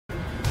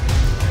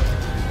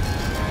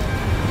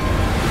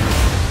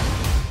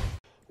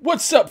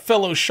What's up,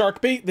 fellow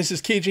Sharkbait? This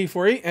is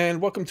KJ48,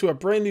 and welcome to a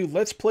brand new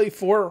Let's Play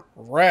for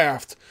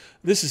Raft.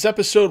 This is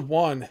episode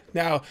 1.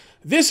 Now,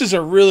 this is a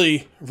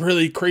really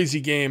crazy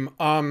game.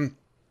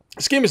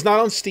 This game is not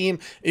on Steam.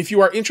 If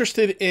you are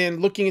interested in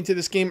looking into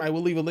this game, I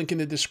will leave a link in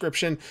the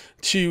description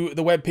to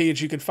the webpage.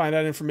 You can find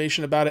out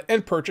information about it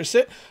and purchase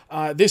it.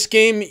 This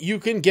game, you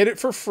can get it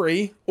for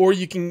free, or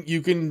you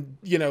can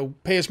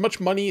pay as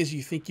much money as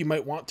you think you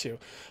might want to.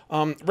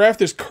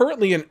 Raft is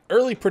currently in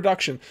early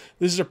production.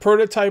 This is a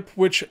prototype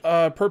which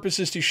purpose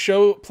is to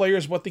show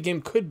players what the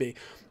game could be.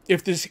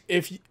 If this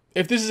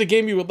is a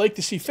game you would like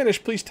to see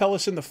finished, please tell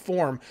us in the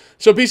forum.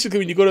 So basically,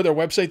 when you go to their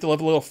website, they'll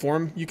have a little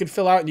form you can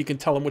fill out, and you can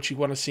tell them what you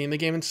want to see in the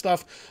game and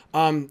stuff.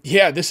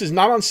 Yeah, this is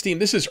not on Steam.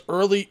 This is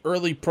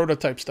early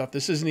prototype stuff.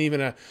 This isn't even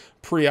a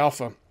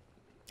pre-alpha.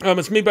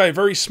 It's made by a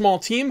very small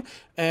team,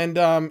 and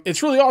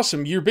it's really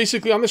awesome. You're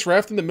basically on this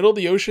raft in the middle of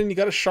the ocean. You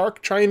got a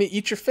shark trying to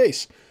eat your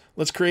face.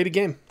 Let's create a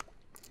game.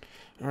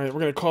 All right,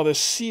 we're going to call this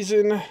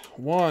Season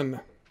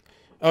 1.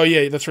 Oh,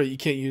 yeah, that's right. You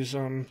can't use...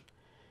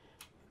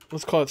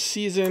 Let's call it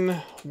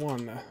Season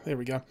 1. There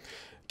we go.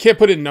 Can't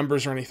put in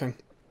numbers or anything.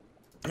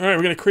 All right,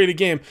 we're going to create a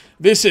game.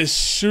 This is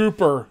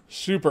super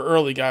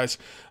early, guys.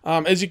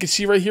 As you can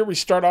see right here, we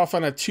start off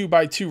on a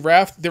 2x2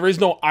 raft. There is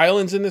no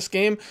islands in this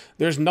game.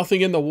 There's nothing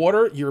in the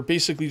water. You're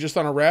basically just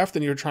on a raft,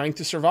 and you're trying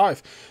to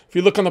survive. If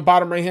you look on the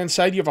bottom right-hand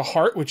side, you have a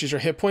heart, which is your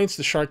hit points.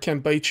 The shark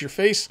can bite your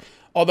face,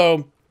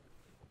 although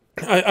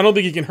I don't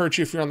think he can hurt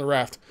you if you're on the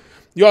raft.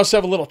 You also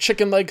have a little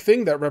chicken leg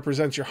thing that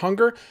represents your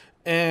hunger.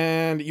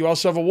 And you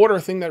also have a water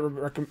thing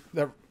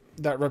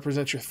that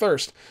represents your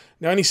thirst.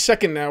 Now, any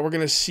second now, we're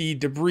going to see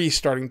debris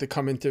starting to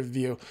come into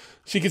view.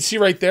 So you can see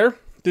right there,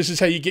 this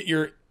is how you get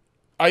your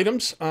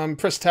items.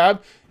 Press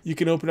tab. You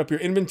can open up your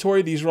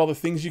inventory. These are all the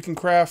things you can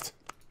craft.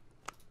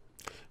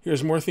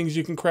 Here's more things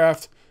you can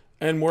craft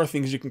and more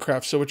things you can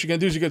craft. So what you're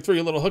going to do is you're going to throw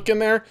your little hook in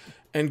there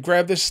and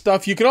grab this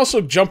stuff. You can also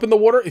jump in the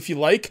water if you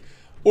like.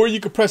 Or you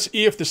could press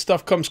E if the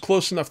stuff comes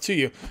close enough to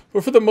you.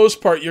 But for the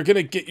most part, you're going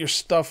to get your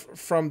stuff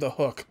from the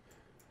hook.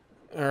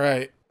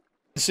 Alright,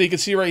 so you can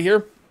see right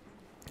here,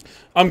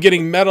 I'm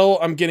getting metal,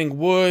 I'm getting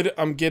wood,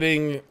 I'm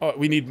getting, oh,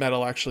 we need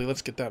metal actually,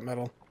 let's get that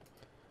metal.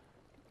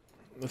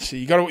 Let's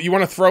see, you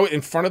want to throw it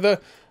in front of the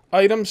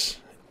items,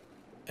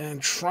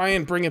 and try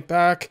and bring it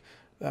back.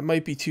 That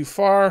might be too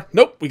far.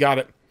 Nope, we got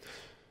it.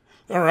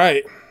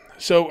 Alright,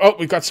 so, oh,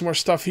 we've got some more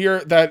stuff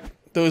here,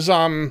 those,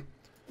 what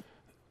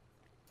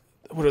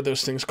are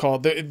those things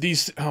called?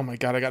 These, oh my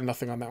god, I got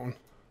nothing on that one.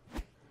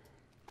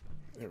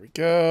 There we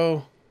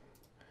go.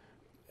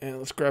 And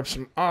let's grab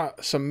some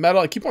metal.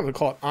 I keep wanting to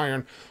call it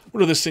iron.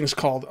 What are these things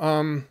called?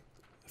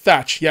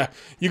 Thatch. Yeah,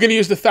 you're gonna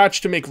use the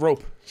thatch to make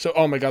rope. So,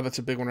 oh my god, that's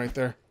a big one right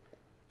there.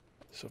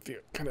 So if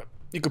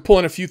you could pull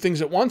in a few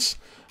things at once,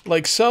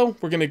 like so.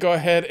 We're gonna go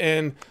ahead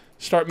and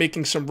start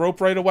making some rope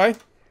right away,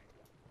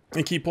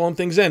 and keep pulling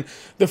things in.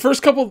 The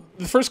first couple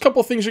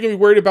things you're gonna be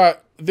worried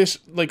about this,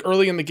 like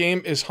early in the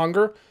game, is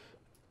hunger.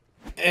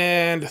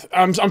 And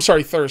I'm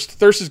sorry, thirst.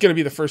 Thirst is going to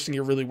be the first thing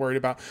you're really worried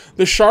about.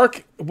 The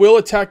shark will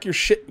attack your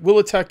ship.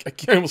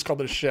 I almost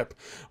called it a ship.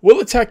 Will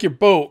attack your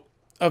boat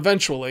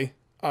eventually.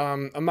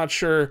 I'm not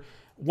sure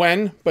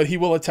when, but he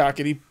will attack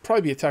it. He'll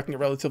probably be attacking it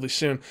relatively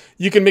soon.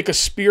 You can make a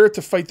spear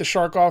to fight the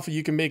shark off. Or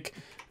you can make.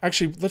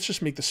 Actually, let's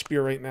just make the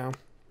spear right now.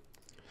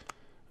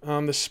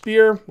 The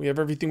spear. We have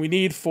everything we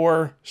need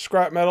for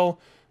scrap metal,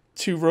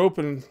 2 rope,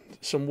 and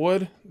some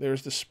wood.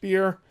 There's the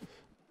spear.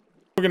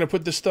 We're going to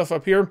put this stuff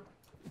up here.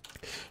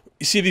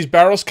 You see these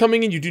barrels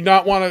coming in? You do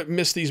not want to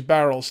miss these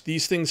barrels.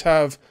 These things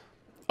have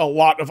a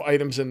lot of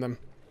items in them.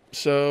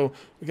 So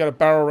we got a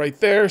barrel right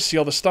there. See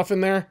all the stuff in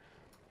there?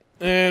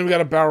 And we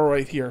got a barrel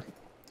right here.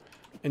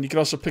 And you can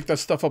also pick that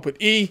stuff up with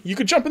E. You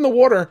could jump in the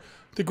water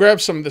to grab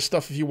some of this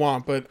stuff if you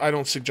want, but I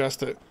don't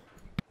suggest it.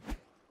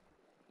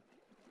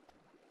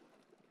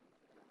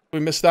 We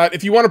missed that.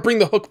 If you want to bring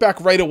the hook back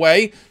right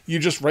away, you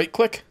just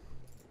right-click.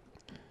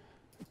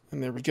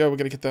 And there we go. We're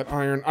going to get that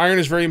iron. Iron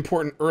is very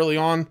important early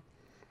on.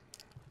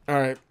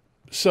 Alright,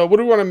 so what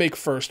do we want to make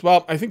first?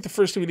 Well, I think the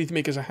first thing we need to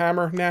make is a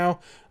hammer now.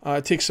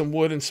 Take some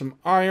wood and some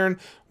iron.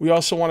 We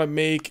also want to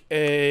make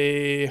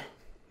this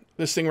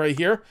thing right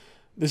here.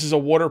 This is a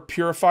water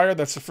purifier.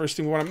 That's the first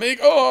thing we want to make.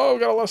 Oh,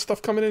 we got a lot of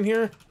stuff coming in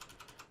here.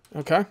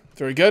 Okay,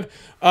 very good.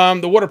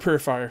 The water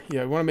purifier.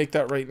 Yeah, we want to make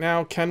that right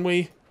now. Can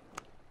we?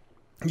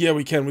 Yeah,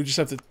 we can. We just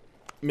have to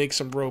make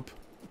some rope.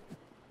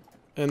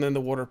 And then the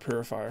water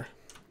purifier.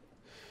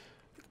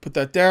 Put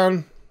that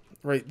down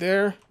right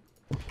there.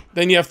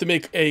 Then you have to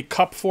make a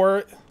cup for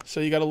it. So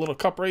you got a little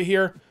cup right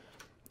here.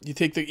 You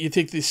take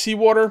the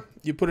seawater,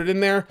 you put it in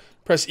there,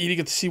 press E to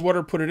get the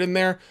seawater, put it in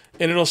there,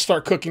 and it'll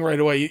start cooking right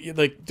away.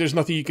 Like, there's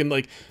nothing you can,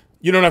 like,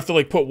 you don't have to,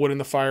 like, put wood in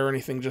the fire or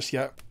anything just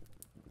yet.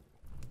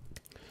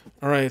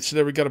 Alright, so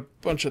there we got a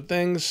bunch of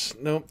things.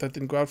 Nope, that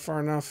didn't go out far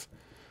enough.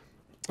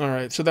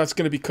 Alright, so that's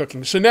going to be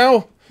cooking. So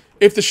now,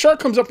 if the shark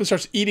comes up and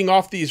starts eating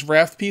off these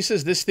raft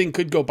pieces, this thing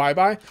could go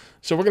bye-bye.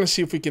 So we're going to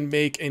see if we can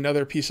make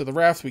another piece of the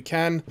raft. We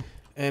can.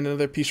 And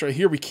another piece right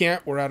here. We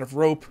can't. We're out of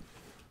rope.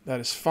 That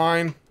is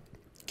fine.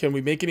 Can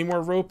we make any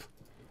more rope?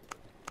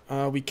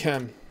 We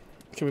can.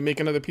 Can we make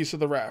another piece of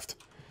the raft?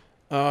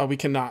 We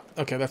cannot.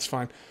 Okay, that's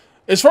fine.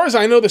 As far as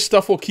I know, the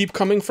stuff will keep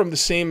coming from the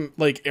same,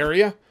 like,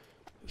 area.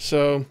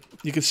 So,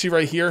 you can see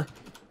right here,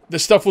 the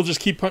stuff will just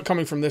keep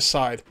coming from this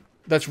side.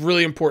 That's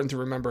really important to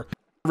remember.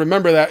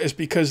 Remember that is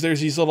because there's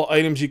these little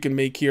items you can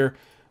make here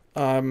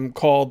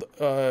called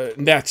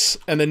nets.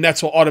 And the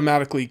nets will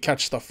automatically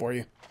catch stuff for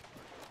you.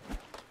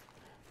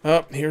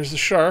 Oh, here's the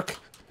shark.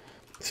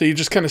 So you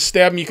just kind of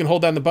stab him. You can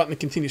hold down the button to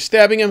continue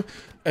stabbing him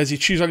as you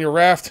choose on your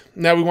raft.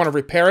 Now we want to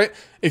repair it.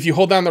 If you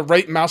hold down the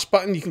right mouse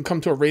button, you can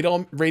come to a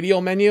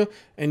radial menu,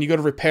 and you go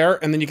to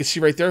repair, and then you can see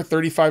right there,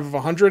 35 of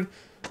 100.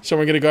 So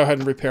we're going to go ahead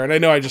and repair it. I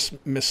know I just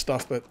missed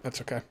stuff, but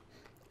that's okay.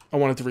 I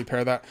wanted to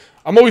repair that.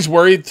 I'm always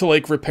worried to,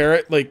 like, repair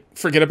it, like,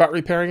 forget about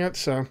repairing it,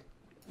 so.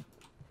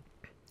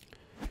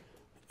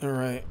 All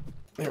right.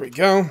 There we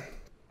go.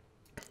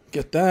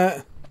 Get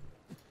that.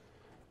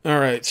 All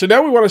right. So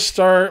now we want to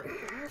start.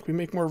 Can we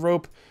make more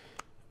rope?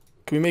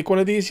 Can we make one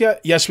of these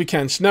yet? Yes, we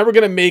can. So now we're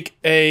going to make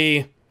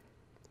a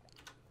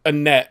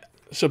net.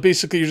 So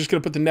basically, you're just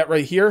going to put the net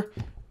right here,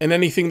 and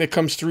anything that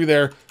comes through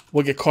there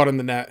will get caught in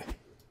the net.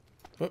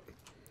 Whoop.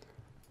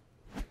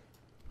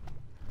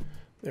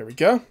 There we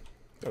go.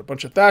 Got a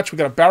bunch of thatch. We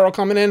got a barrel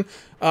coming in.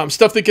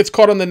 Stuff that gets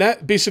caught on the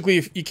net. Basically,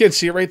 if you can't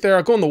see it right there,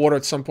 I'll go in the water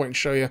at some point and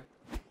show you.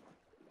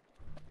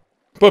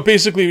 But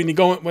basically,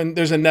 when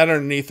there's a net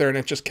underneath there, and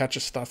it just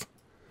catches stuff.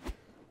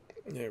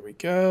 There we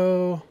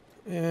go.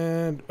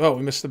 And oh,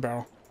 we missed the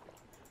barrel.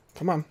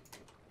 Come on.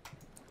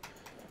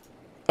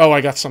 Oh,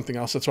 I got something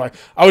else. That's why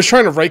I was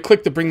trying to right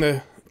click to bring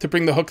the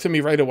hook to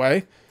me right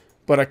away,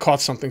 but I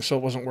caught something, so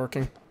it wasn't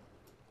working.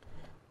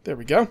 There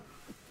we go.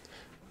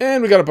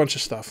 And we got a bunch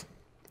of stuff.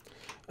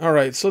 All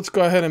right, so let's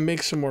go ahead and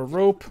make some more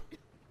rope.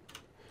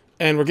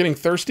 And we're getting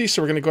thirsty,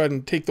 so we're going to go ahead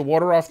and take the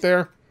water off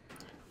there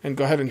and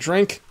go ahead and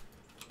drink.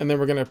 And then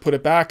we're going to put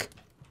it back.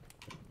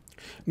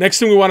 Next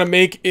thing we want to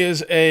make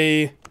is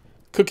a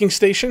cooking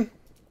station.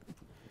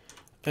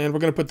 And we're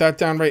going to put that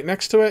down right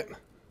next to it.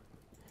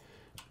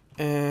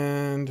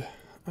 And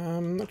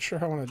I'm not sure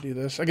how I want to do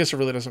this. I guess it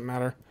really doesn't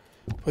matter.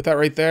 Put that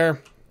right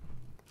there.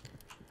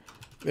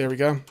 There we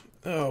go.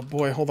 Oh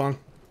boy, hold on.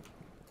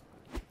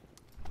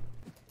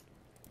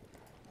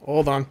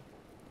 Hold on.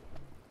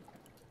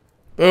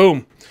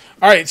 Boom.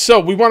 All right, so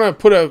we want to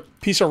put a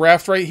piece of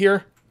raft right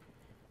here.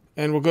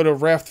 And we'll go to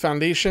raft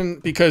foundation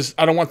because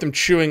I don't want them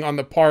chewing on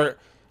the part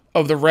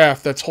of the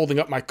raft that's holding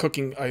up my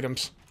cooking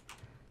items.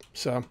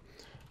 So, all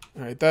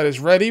right, that is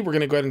ready. We're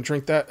going to go ahead and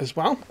drink that as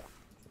well.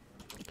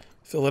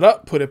 Fill it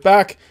up, put it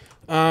back.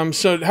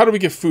 So how do we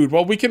get food?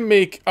 Well, we can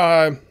make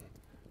a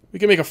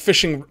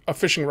fishing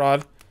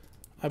rod,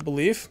 I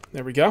believe.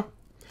 There we go.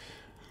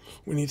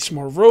 We need some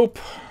more rope.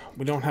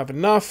 We don't have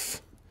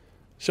enough.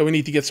 So we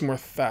need to get some more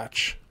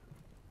thatch.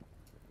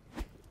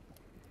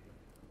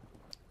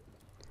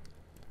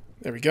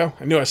 There we go.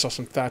 I knew I saw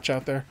some thatch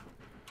out there.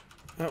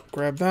 Oh,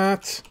 grab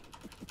that.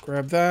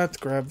 Grab that.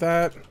 Grab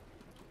that.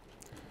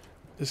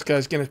 This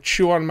guy's going to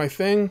chew on my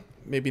thing.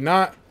 Maybe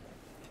not.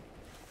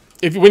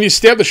 When you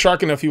stab the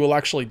shark enough, he will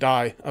actually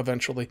die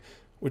eventually,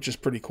 which is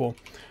pretty cool.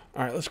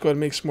 All right, let's go ahead and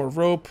make some more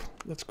rope.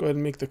 Let's go ahead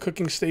and make the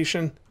cooking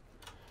station.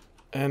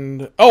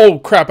 And, oh,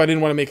 crap, I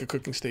didn't want to make a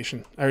cooking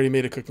station. I already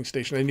made a cooking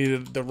station. I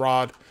needed the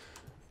rod.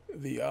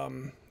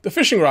 The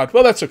fishing rod.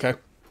 Well, that's okay.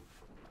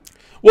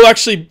 We'll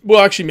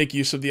actually make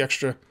use of the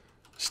extra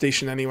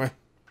station anyway.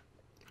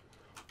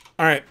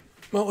 All right.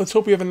 Well, let's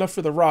hope we have enough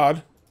for the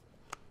rod.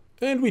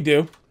 And we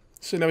do.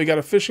 So now we got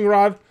a fishing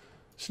rod.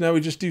 So now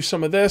we just do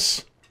some of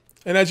this.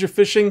 And as you're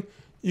fishing,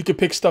 you can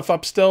pick stuff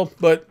up still,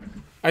 but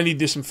I need to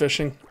do some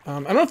fishing. I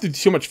don't have to do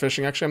too much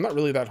fishing. Actually, I'm not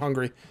really that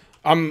hungry.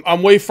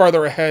 I'm way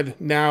farther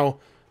ahead now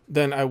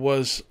than I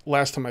was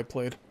last time I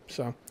played.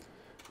 So,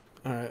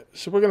 all right.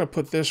 So we're gonna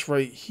put this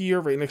right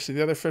here, right next to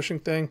the other fishing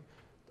thing.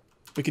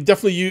 We can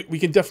definitely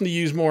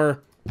use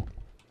more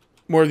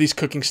of these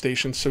cooking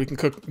stations, so we can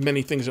cook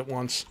many things at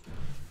once.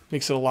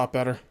 Makes it a lot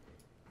better.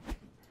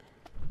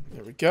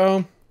 There we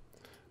go.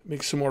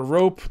 Make some more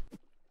rope.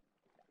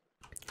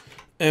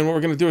 And what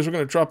we're going to do is we're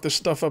going to drop this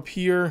stuff up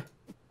here.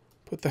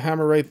 Put the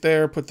hammer right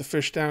there. Put the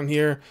fish down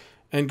here.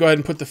 And go ahead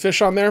and put the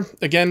fish on there.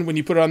 Again, when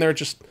you put it on there, it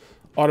just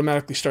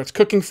automatically starts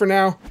cooking for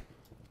now.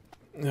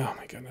 Oh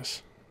my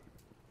goodness.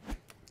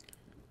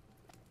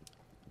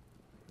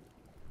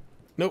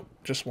 Nope,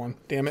 just one.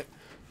 Damn it.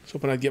 I was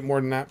hoping I'd get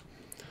more than that.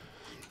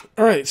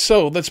 Alright,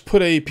 so let's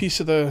put a piece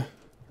of the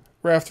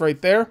raft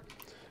right there.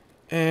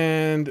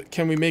 And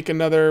can we make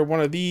another one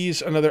of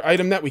these? Another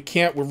item net? We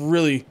can't. We're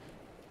really,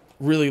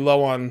 really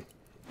low on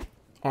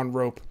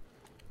rope.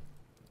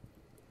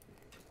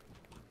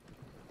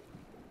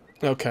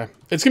 Okay.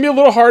 It's going to be a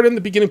little hard in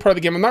the beginning part of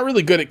the game. I'm not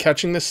really good at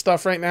catching this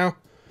stuff right now.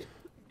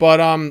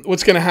 But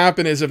what's going to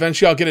happen is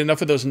eventually I'll get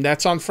enough of those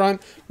nets on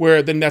front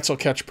where the nets will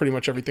catch pretty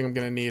much everything I'm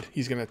going to need.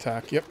 He's going to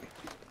attack. Yep.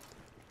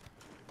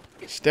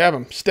 Stab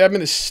him. Stab him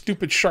in his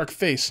stupid shark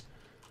face.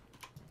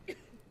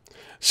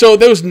 So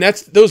those net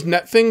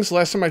things,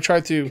 last time I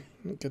tried to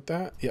get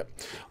that. Yep.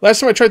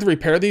 Last time I tried to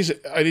repair these,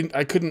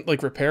 I couldn't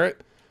like repair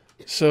it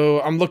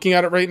So I'm looking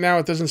at it right now.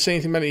 It doesn't say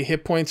anything about any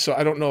hit points, so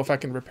I don't know if I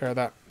can repair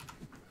that.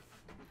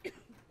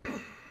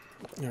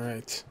 All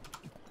right.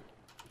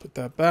 Put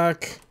that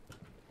back.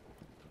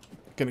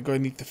 Gonna go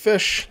ahead and eat the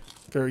fish.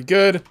 Very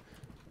good.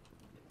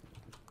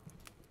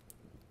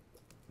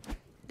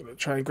 Gonna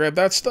try and grab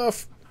that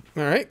stuff.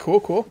 All right, cool,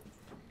 cool.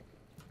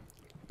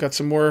 Got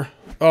some more.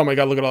 Oh my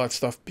god, look at all that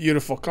stuff.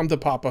 Beautiful. Come to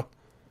Papa.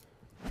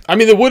 I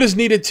mean, the wood is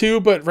needed too,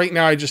 but right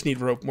now I just need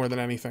rope more than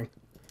anything.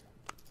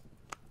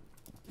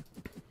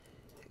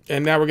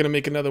 And now we're going to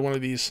make another one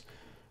of these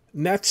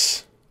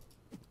nets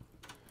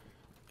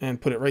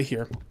and put it right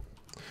here.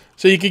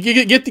 So you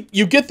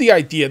get the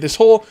idea. The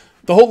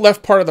whole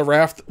left part of the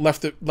raft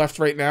left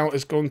right now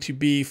is going to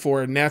be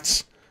for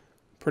nets,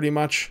 pretty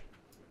much.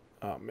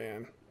 Oh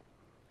man.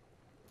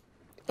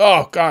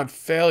 Oh god,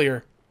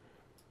 failure.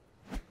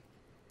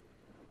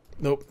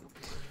 Nope.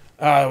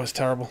 Ah, that was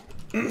terrible.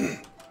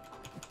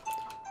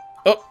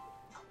 Oh,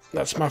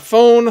 that's my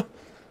phone.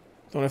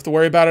 Don't have to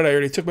worry about it. I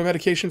already took my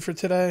medication for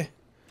today.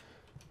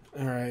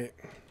 All right.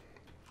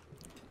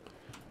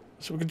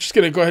 So we're just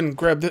going to go ahead and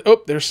grab the...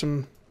 Oh, there's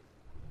some...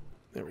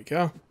 There we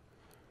go.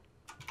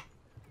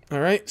 All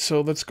right,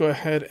 so let's go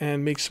ahead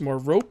and make some more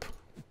rope.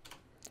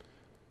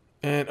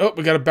 And, oh,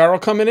 we got a barrel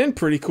coming in.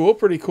 Pretty cool,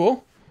 pretty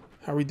cool.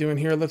 How are we doing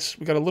here?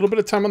 We got a little bit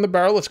of time on the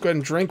barrel. Let's go ahead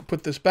and drink,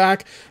 put this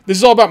back. This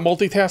is all about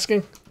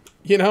multitasking,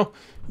 you know?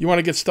 You want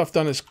to get stuff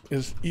done as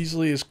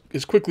easily,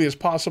 as quickly as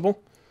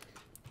possible.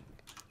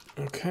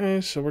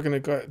 Okay, so we're going to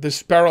go...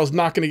 This barrel is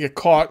not going to get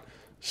caught,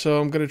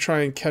 so I'm going to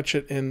try and catch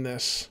it in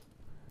this.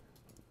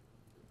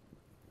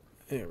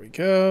 There we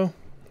go.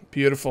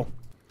 Beautiful.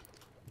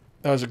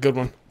 That was a good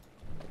one.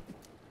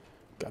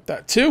 Got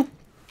that too.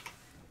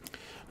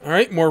 All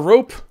right, more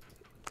rope.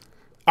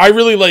 I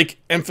really like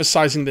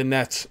emphasizing the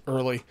nets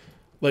early.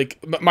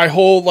 Like, my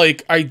whole,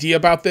 like, idea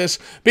about this...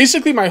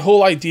 Basically, my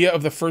whole idea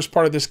of the first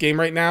part of this game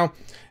right now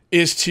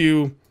is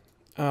to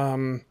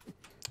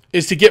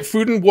get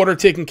food and water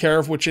taken care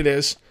of, which it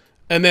is.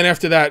 And then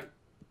after that,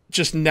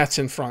 just nets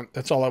in front.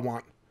 That's all I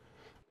want.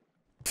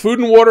 Food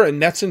and water and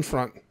nets in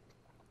front.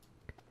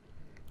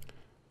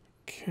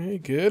 Okay,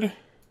 good.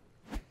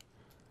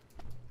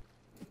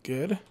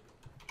 Good.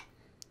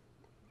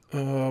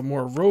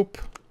 More rope.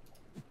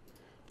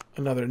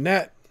 Another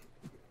net.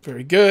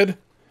 Very good.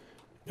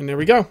 And there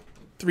we go.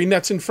 3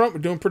 nets in front. We're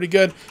doing pretty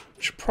good.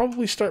 We should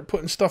probably start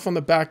putting stuff on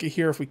the back of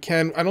here if we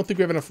can. I don't think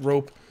we have enough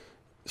rope.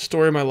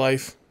 Story of my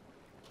life.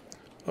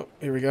 Oh,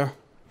 here we go.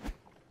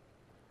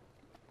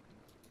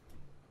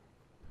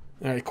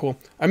 Alright, cool.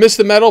 I missed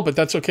the metal, but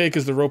that's okay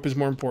because the rope is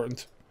more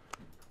important.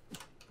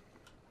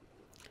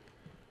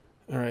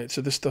 Alright,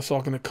 so this stuff's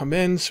all going to come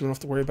in, so we don't have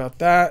to worry about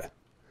that.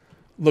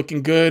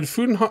 Looking good.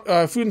 Food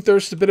and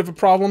thirst is a bit of a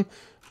problem,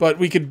 but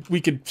we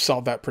could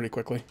solve that pretty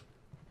quickly.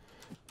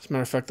 As a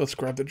matter of fact, let's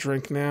grab the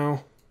drink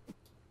now.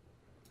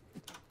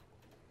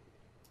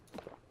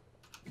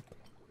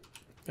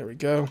 There we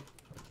go.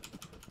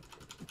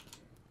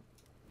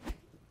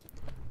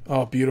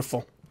 Oh,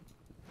 beautiful.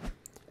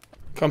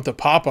 Come to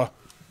Papa.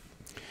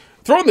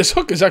 Throwing this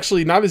hook is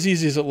actually not as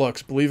easy as it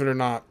looks, believe it or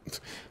not. It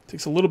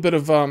takes a little bit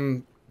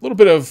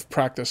of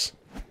practice.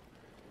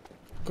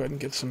 Go ahead and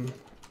get some...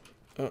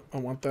 I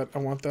want that. I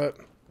want that.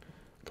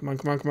 Come on,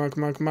 come on, come on,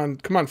 come on, come on.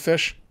 Come on,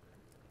 fish.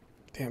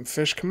 Damn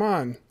fish, come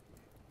on.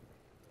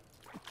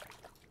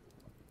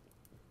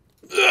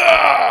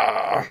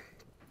 Ah!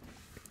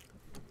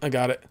 I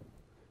got it.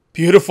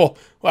 Beautiful.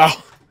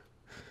 Wow.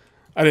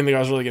 I didn't think I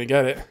was really going to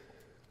get it.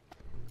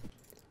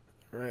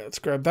 All right, let's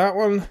grab that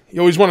one.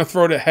 You always want to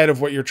throw it ahead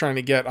of what you're trying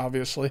to get,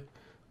 obviously.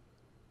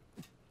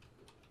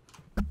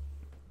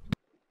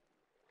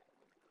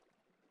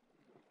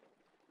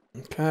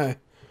 Okay.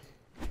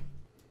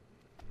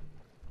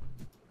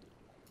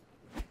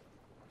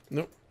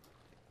 Nope.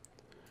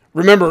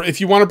 Remember, if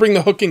you want to bring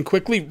the hook in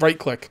quickly,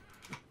 right-click.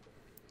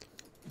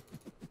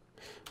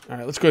 All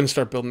right, let's go ahead and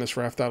start building this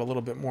raft out a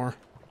little bit more.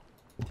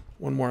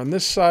 One more on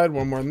this side,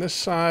 one more on this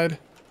side.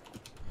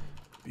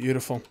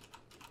 Beautiful.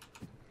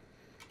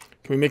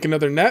 Can we make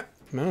another net?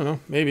 I don't know,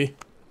 maybe.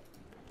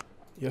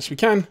 Yes, we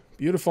can.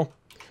 Beautiful.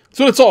 That's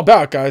what it's all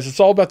about, guys.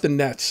 It's all about the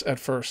nets at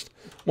first.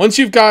 Once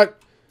you've got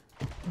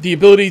the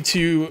ability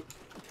to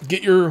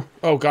get your...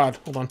 Oh, God.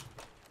 Hold on.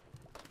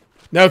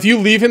 Now, if you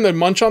leave him the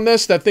munch on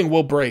this, that thing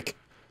will break.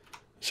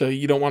 So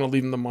you don't want to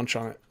leave him the munch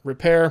on it.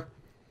 Repair.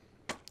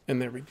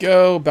 And there we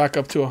go. Back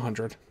up to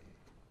 100.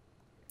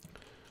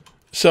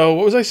 So,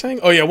 what was I saying?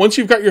 Oh, yeah. Once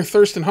you've got your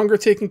thirst and hunger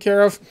taken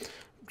care of,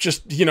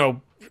 just, you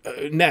know,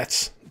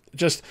 nets.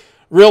 Just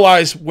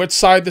realize what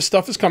side the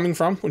stuff is coming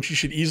from, which you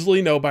should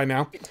easily know by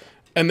now.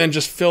 And then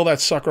just fill that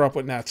sucker up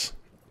with nets.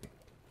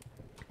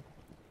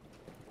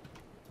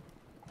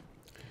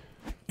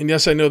 And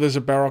yes, I know there's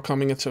a barrel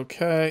coming. It's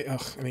okay.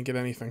 Ugh, I didn't get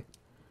anything.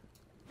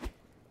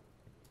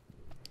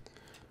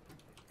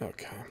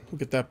 Okay, we'll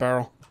get that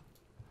barrel.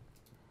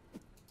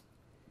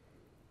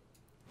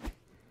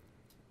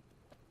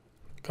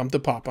 Come to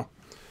Papa.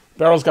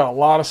 Barrel's got a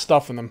lot of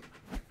stuff in them.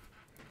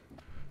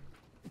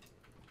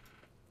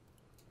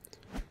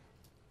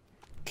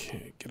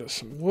 Okay, get us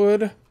some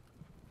wood.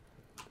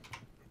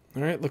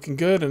 All right, looking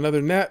good.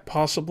 Another net,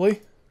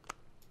 possibly.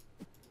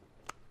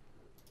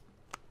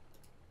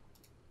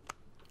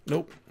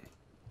 Nope.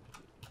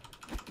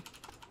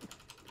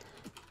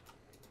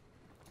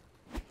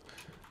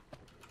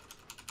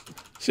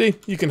 See,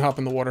 you can hop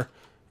in the water.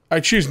 I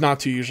choose not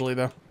to usually,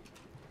 though.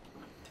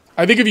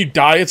 I think if you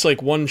die, it's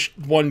like one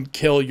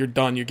kill, you're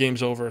done. Your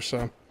game's over,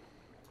 so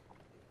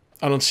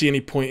I don't see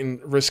any point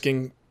in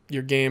risking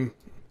your game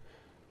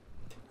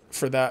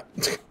for that.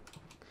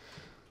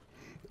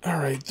 All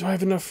right, do I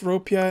have enough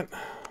rope yet?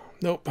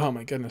 Nope. Oh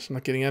my goodness, I'm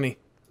not getting any.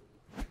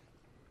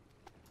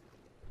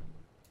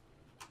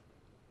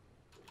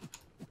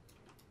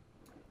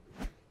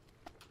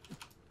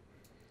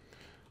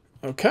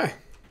 Okay.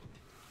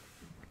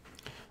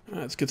 All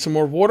right, let's get some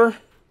more water.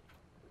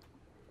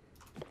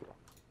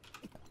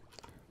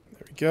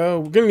 There we go.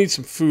 We're going to need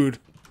some food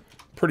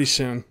pretty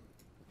soon.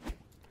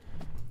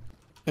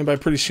 And by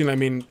pretty soon, I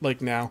mean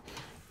like now.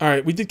 All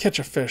right, we did catch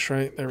a fish,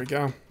 right? There we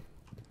go.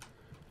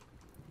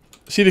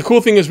 See, the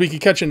cool thing is we could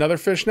catch another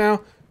fish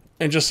now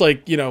and just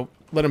like, you know,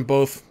 let them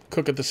both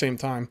cook at the same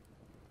time.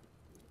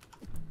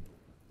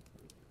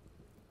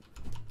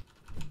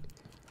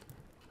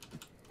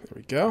 There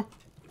we go.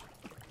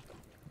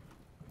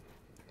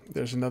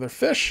 There's another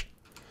fish.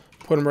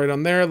 Put him right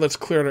on there. Let's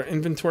clear out our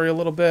inventory a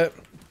little bit.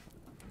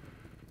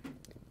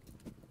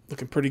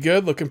 Looking pretty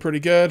good. Looking pretty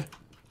good.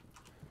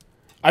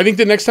 I think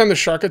the next time the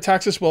shark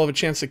attacks us, we'll have a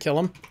chance to kill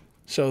him.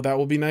 So that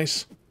will be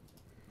nice.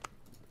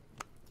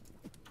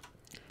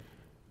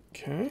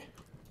 Okay.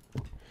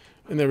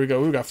 And there we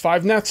go. We've got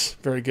 5 nets.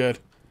 Very good.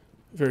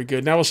 Very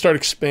good. Now we'll start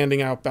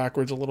expanding out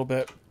backwards a little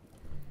bit.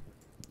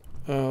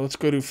 Let's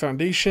go to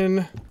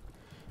foundation.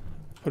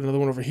 Put another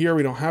one over here.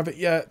 We don't have it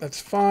yet. That's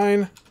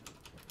fine.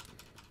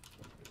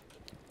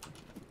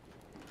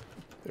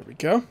 There we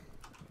go.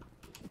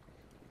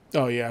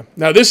 Oh, yeah.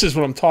 Now, this is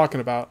what I'm talking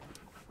about.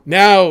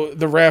 Now,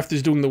 the raft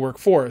is doing the work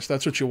for us.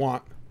 That's what you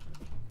want.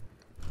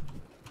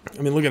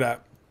 I mean, look at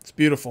that. It's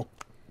beautiful.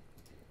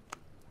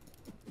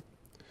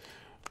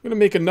 I'm going to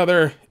make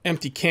another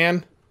empty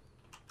can.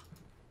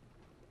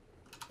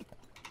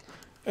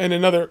 And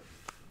another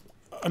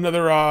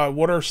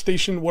water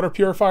station, water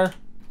purifier.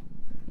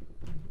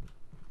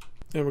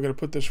 And we're going to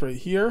put this right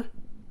here.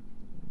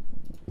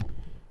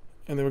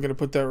 And then we're going to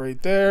put that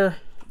right there.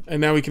 And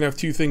now we can have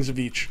 2 things of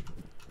each.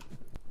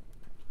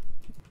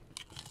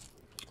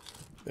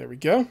 There we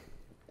go.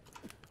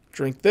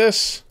 Drink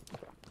this.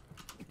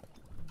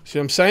 See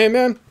what I'm saying,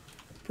 man?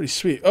 Pretty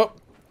sweet. Oh,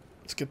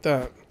 let's get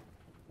that.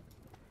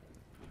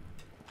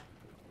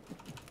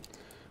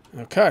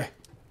 Okay.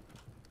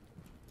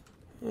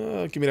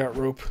 Give me that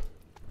rope.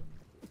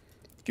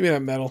 Give me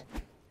that metal.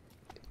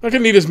 I'm not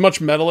going to need as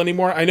much metal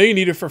anymore. I know you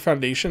need it for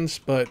foundations,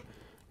 but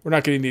we're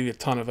not going to need a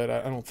ton of it,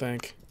 I don't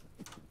think.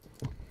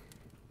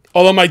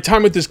 Although my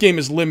time with this game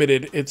is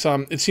limited, it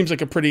seems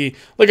like a pretty,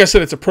 like I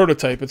said, it's a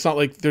prototype. It's not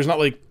like, there's not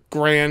like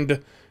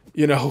grand,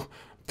 you know,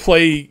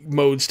 play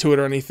modes to it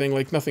or anything,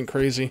 like nothing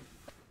crazy.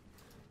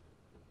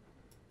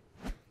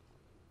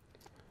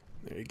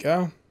 There you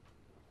go.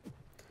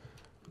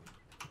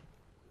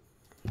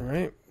 All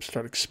right,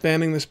 start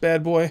expanding this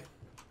bad boy.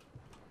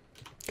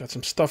 Got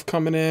some stuff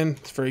coming in.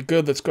 It's very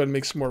good. Let's go ahead and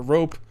make some more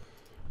rope.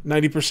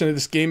 90% of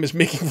this game is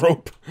making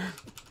rope.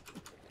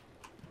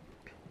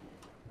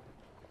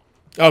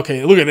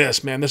 Okay, look at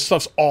this, man. This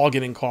stuff's all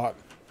getting caught.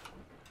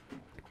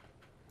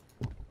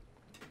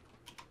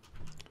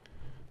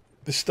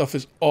 This stuff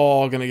is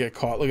all going to get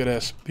caught. Look at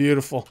this.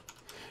 Beautiful.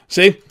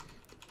 See?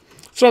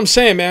 That's what I'm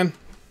saying, man.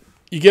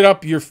 You get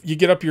up your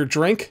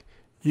drink,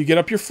 you get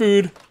up your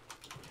food,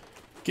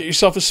 get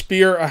yourself a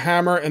spear, a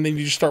hammer, and then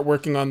you just start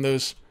working on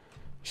those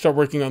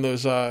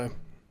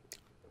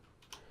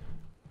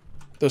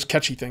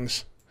catchy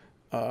things.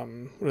 What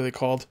are they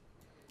called?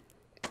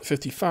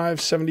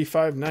 55,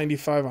 75,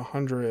 95,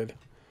 100.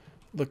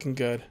 Looking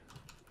good.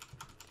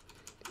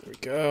 There we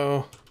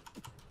go.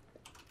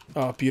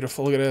 Oh,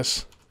 beautiful. Look at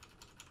this.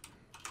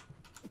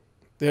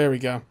 There we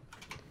go.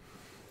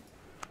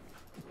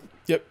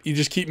 Yep, you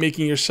just keep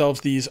making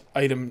yourselves these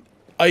item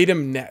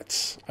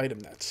nets. Item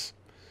nets.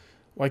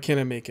 Why can't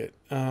I make it?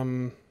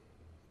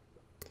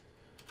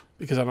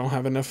 Because I don't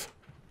have enough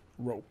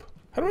rope.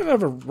 How do I not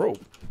have a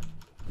rope?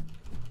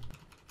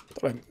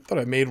 Thought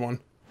I made one.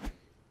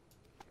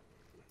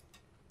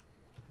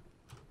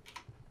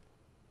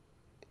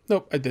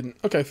 Nope, I didn't.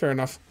 Okay, fair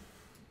enough.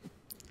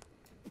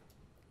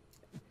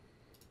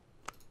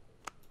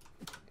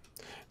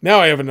 Now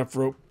I have enough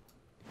rope.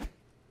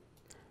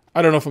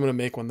 I don't know if I'm going to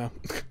make one, though.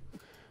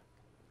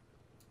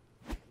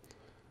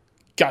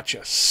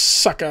 Gotcha,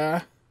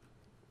 sucker.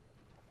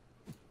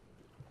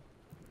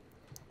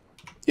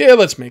 Yeah,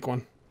 let's make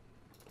one.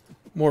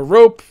 More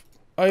rope.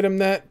 Item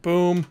net.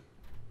 Boom.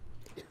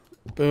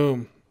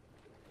 Boom.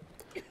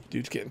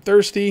 Dude's getting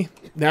thirsty.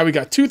 Now we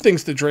got 2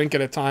 things to drink at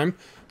a time.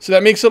 So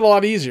that makes it a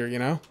lot easier, you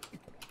know?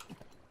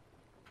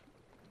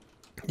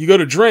 You go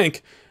to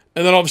drink,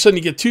 and then all of a sudden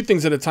you get 2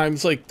 things at a time.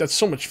 It's like, that's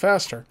so much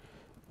faster.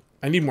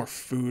 I need more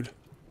food.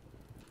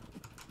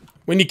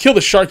 When you kill the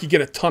shark, you get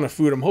a ton of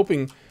food. I'm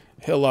hoping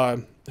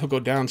He'll go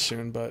down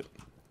soon, but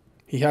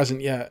he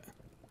hasn't yet.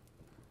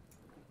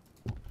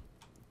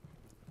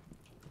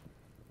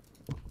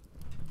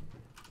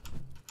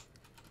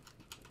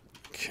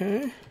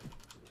 Okay.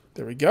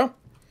 There we go.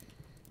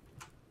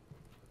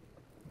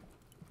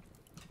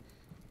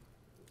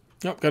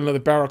 Oh, got another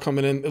barrel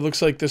coming in. It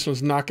looks like this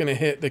one's not going to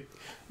hit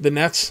the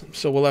nets,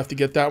 so we'll have to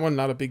get that one.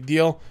 Not a big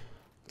deal.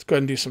 Let's go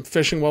ahead and do some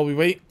fishing while we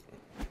wait.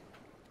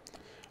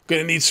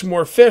 Going to need some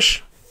more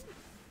fish,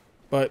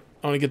 but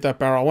I want to get that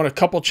barrel. I want a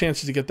couple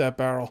chances to get that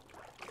barrel,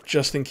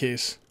 just in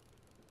case.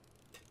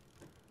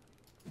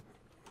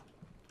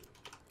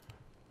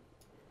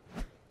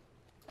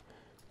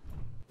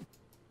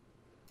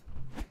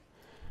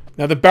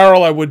 Now, the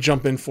barrel I would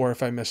jump in for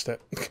if I missed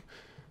it.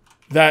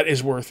 That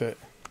is worth it.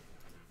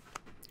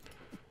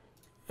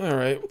 All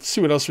right, let's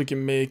see what else we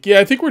can make. Yeah,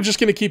 I think we're just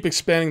going to keep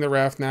expanding the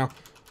raft now.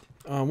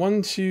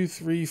 1, 2,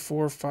 3,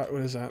 4, 5.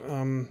 What is that?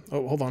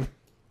 Oh, hold on.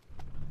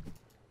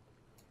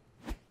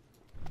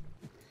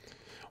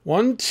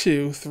 1,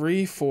 2,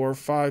 3, 4,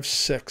 5,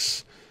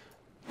 6.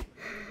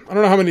 I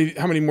don't know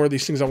how many more of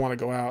these things I want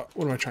to go out.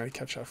 What am I trying to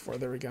catch that for?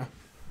 There we go.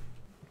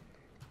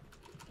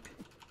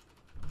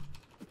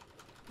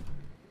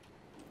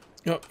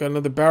 Oh, got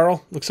another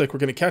barrel. Looks like we're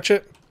going to catch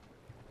it.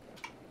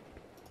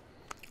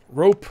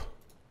 Rope.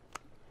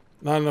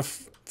 Not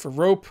enough for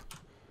rope.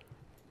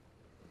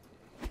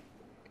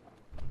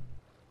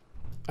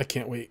 I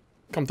can't wait.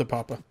 Come to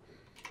Papa.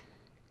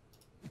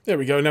 There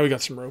we go. Now we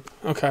got some rope.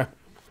 Okay.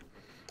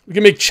 We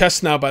can make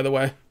chests now, by the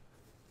way.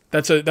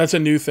 That's a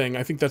new thing.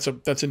 I think that's a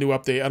new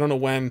update. I don't know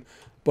when,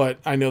 but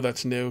I know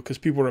that's new because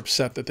people were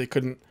upset that they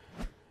couldn't.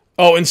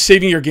 Oh, and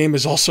saving your game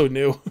is also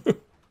new.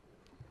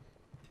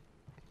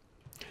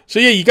 So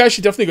yeah, you guys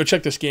should definitely go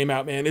check this game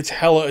out, man. It's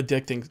hella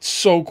addicting. It's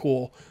so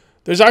cool.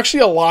 There's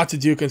actually a lot to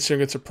do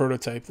considering it's a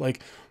prototype. Like,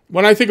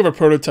 when I think of a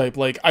prototype,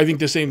 like, I think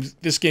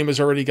this game has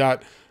already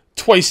got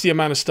twice the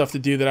amount of stuff to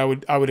do that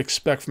I would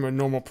expect from a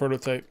normal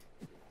prototype.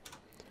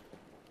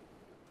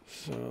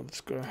 So let's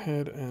go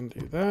ahead and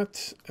do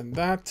that, and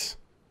that,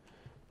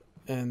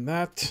 and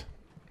that.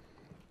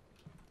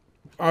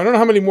 I don't know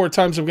how many more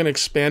times I'm going to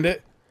expand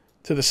it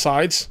to the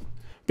sides.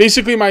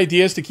 Basically, my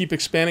idea is to keep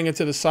expanding it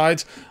to the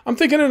sides. I'm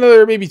thinking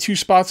another maybe 2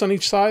 spots on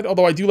each side,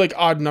 although I do like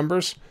odd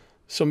numbers.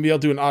 So maybe I'll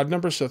do an odd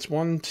number. So that's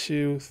 1,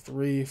 2,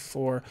 3,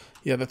 4.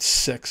 Yeah, that's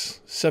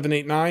 6. 7,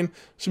 8, 9.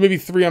 So maybe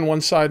 3 on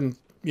one side and,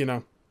 you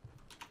know,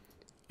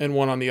 and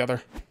 1 on the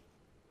other.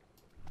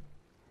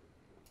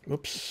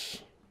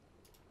 Whoops.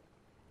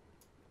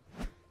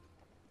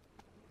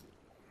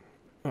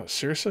 Oh,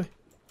 seriously?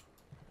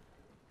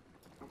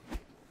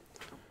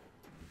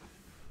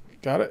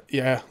 Got it?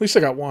 Yeah, at least I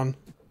got 1.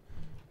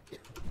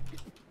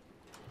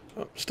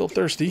 Oh, still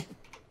thirsty.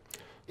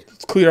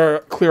 Let's clear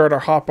out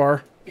our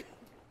hotbar.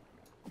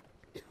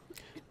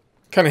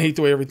 Kind of hate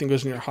the way everything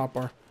goes in your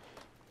hotbar.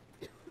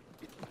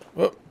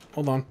 Oh,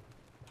 hold on.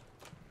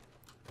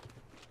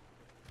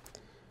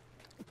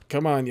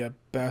 Come on, you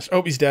bastard.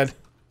 Oh, he's dead.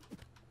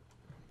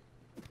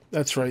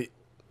 That's right.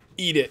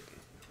 Eat it.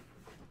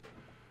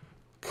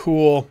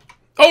 Cool.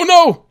 Oh,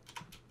 no!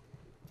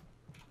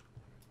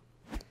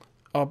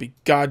 I'll be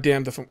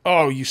goddamned if I'm...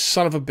 Oh, you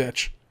son of a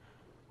bitch.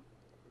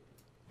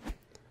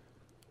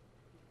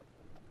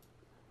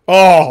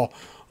 Oh,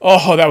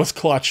 that was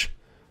clutch.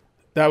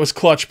 That was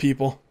clutch,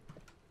 people.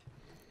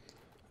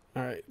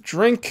 All right,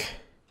 drink.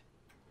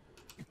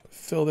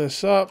 Fill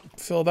this up.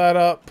 Fill that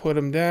up. Put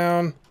them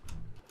down.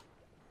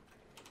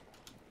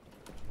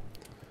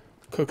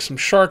 Cook some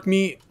shark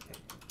meat.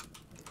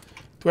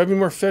 Do I have any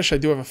more fish? I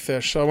do have a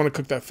fish, so I want to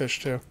cook that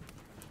fish too.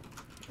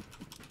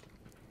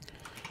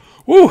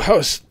 Woo,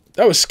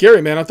 that was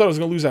scary, man. I thought I was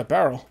going to lose that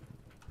barrel.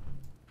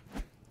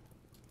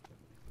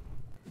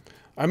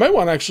 I might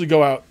want to actually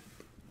go out.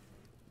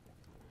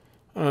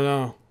 I don't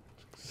know.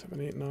 7,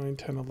 8, 9,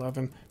 10,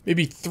 11.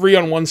 Maybe 3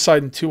 on one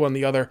side and 2 on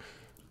the other.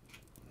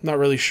 Not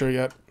really sure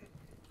yet.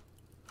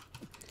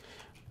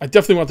 I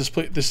definitely want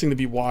this thing to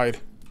be wide.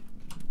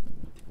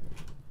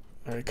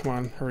 All right, come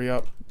on, hurry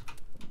up.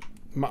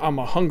 I'm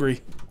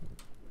hungry.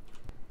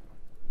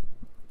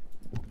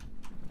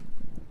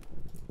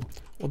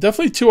 Well,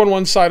 definitely 2 on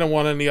one side and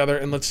 1 on the other,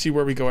 and let's see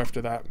where we go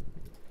after that.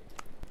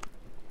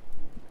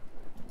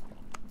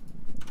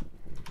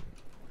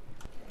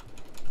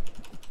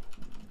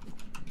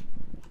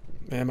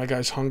 Man, my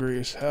guy's hungry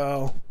as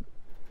hell.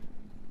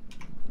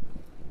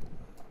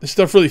 This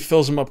stuff really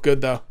fills him up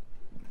good, though.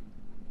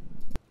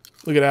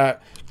 Look at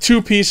that.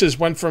 2 pieces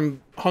went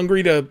from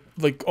hungry to,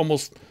 like,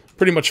 almost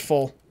pretty much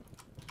full.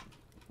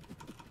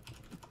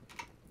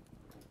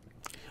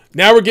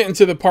 Now we're getting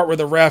to the part where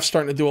the raft's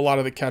starting to do a lot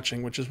of the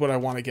catching, which is what I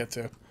want to get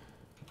to.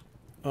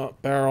 Oh,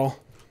 barrel.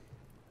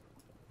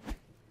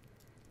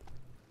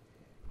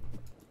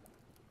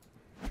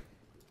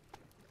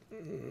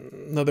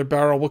 Another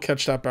barrel. We'll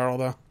catch that barrel,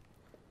 though.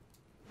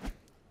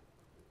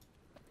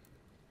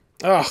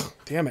 Ugh,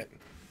 damn it.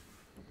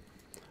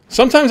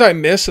 Sometimes I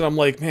miss, and I'm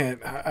like,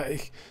 man,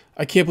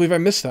 I can't believe I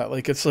missed that.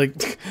 Like, it's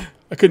like,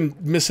 I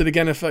couldn't miss it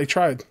again if I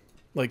tried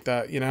like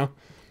that, you know?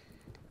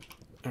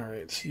 All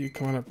right, so you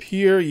come on up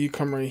here, you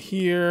come right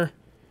here,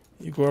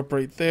 you go up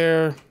right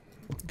there,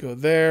 go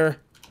there,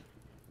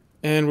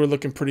 and we're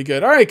looking pretty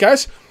good. All right,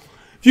 guys.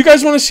 If you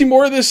guys want to see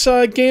more of this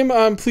game,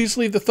 please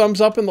leave the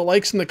thumbs up and the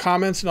likes and the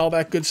comments and all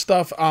that good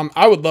stuff.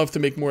 I would love to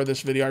make more of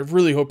this video. I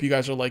really hope you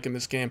guys are liking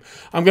this game.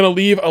 I'm going to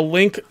leave a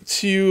link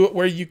to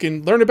where you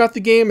can learn about the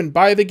game and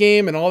buy the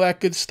game and all that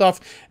good stuff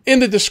in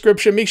the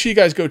description. Make sure you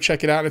guys go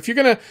check it out. If you're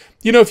going to,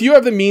 if you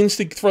have the means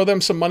to throw them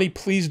some money,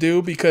 please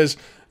do, because,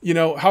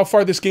 how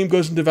far this game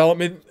goes in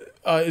development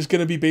is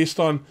going to be based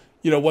on,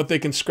 what they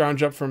can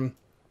scrounge up from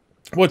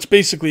what's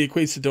basically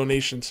equates to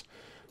donations.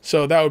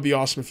 So that would be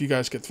awesome if you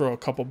guys could throw a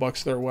couple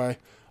bucks their way.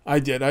 I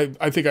did. I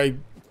think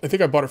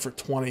I bought it for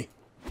 20.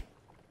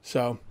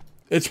 So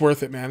it's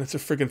worth it, man. It's a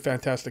freaking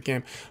fantastic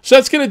game. So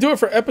that's going to do it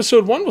for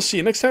episode 1. We'll see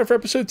you next time for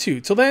episode 2.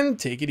 Till then,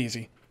 take it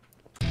easy.